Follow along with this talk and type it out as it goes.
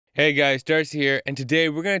Hey guys, Darcy here, and today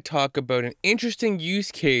we're going to talk about an interesting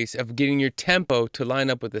use case of getting your tempo to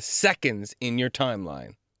line up with the seconds in your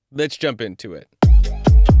timeline. Let's jump into it.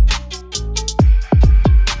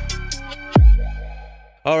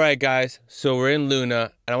 Alright guys, so we're in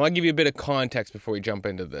Luna, and I want to give you a bit of context before we jump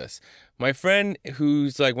into this. My friend,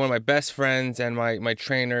 who's like one of my best friends and my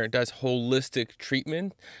trainer, does holistic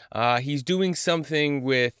treatment. He's doing something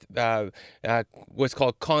with what's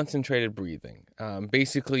called concentrated breathing.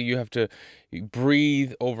 Basically, you have to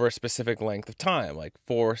breathe over a specific length of time, like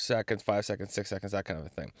 4 seconds, 5 seconds, 6 seconds, that kind of a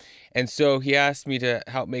thing. And so he asked me to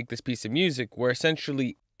help make this piece of music where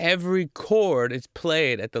essentially every chord is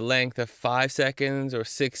played at the length of 5 seconds or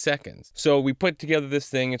 6 seconds. So we put together this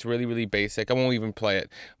thing. It's really basic. I won't even play it.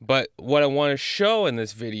 But what I want to show in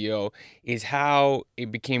this video is how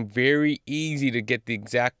it became very easy to get the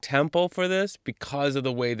exact tempo for this because of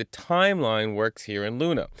the way the timeline works here in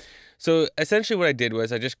Luna. So essentially what I did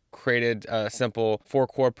was I just created a simple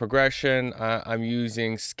 4-chord progression. I'm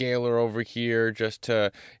using Scalar over here just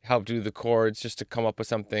to help do the chords, just to come up with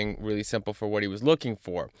something really simple for what he was looking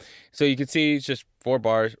for. So you can see it's just 4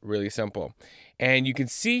 bars, really simple. And you can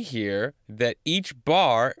see here that each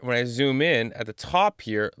bar, when I zoom in at the top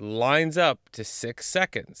here, lines up to 6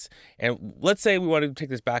 seconds. And let's say we want to take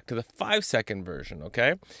this back to the 5-second version,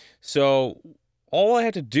 okay? So all I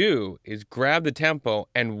have to do is grab the tempo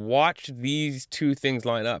and watch these two things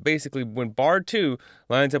line up. Basically, when bar 2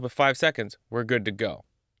 lines up with 5 seconds, we're good to go.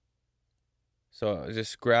 So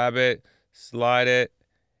just grab it, slide it,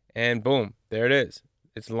 and boom, there it is.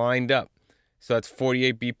 It's lined up. So that's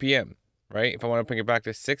 48 BPM, right? If I want to bring it back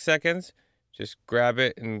to 6 seconds, just grab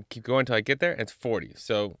it and keep going until I get there, and it's 40.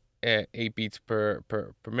 So 8 beats per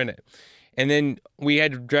minute. And then we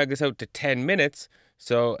had to drag this out to 10 minutes.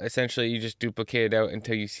 So essentially you just duplicate it out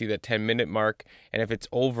until you see that 10-minute mark. And if it's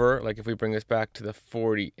over, like if we bring this back to the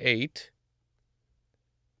 48,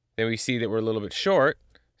 then we see that we're a little bit short.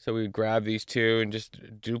 So we grab these two and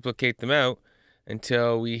just duplicate them out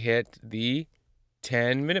until we hit the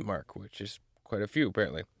 10-minute mark, which is quite a few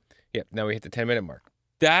apparently. Yep, now we hit the 10-minute mark.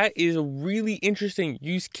 That is a really interesting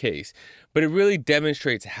use case, but it really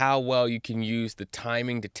demonstrates how well you can use the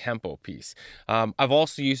timing to tempo piece. I've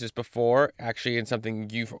also used this before, actually, in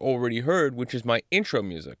something you've already heard, which is my intro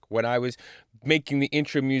music. When I was making the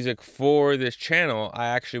intro music for this channel, I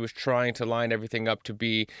actually was trying to line everything up to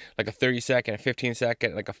be like a 30-second, a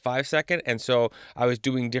 15-second, like a 5-second. And so I was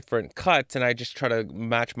doing different cuts, and I just try to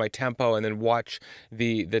match my tempo and then watch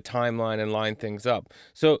the timeline and line things up.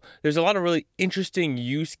 So there's a lot of really interesting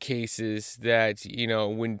use cases that, you know,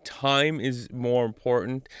 when time is more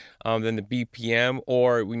important than the BPM,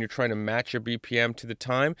 or when you're trying to match your BPM to the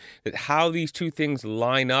time, that how these two things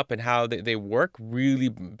line up and how they work really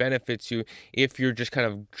benefits you if you're just kind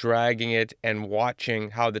of dragging it and watching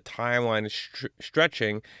how the timeline is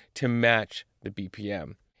stretching to match the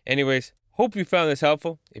BPM. Anyways, hope you found this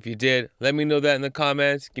helpful. If you did, let me know that in the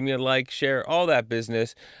comments. Give me a like, share, all that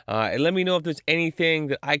business. And let me know if there's anything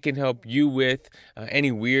that I can help you with,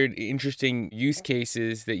 any weird, interesting use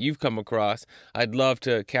cases that you've come across. I'd love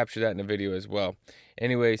to capture that in a video as well.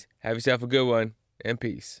 Anyways, have yourself a good one, and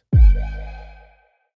peace.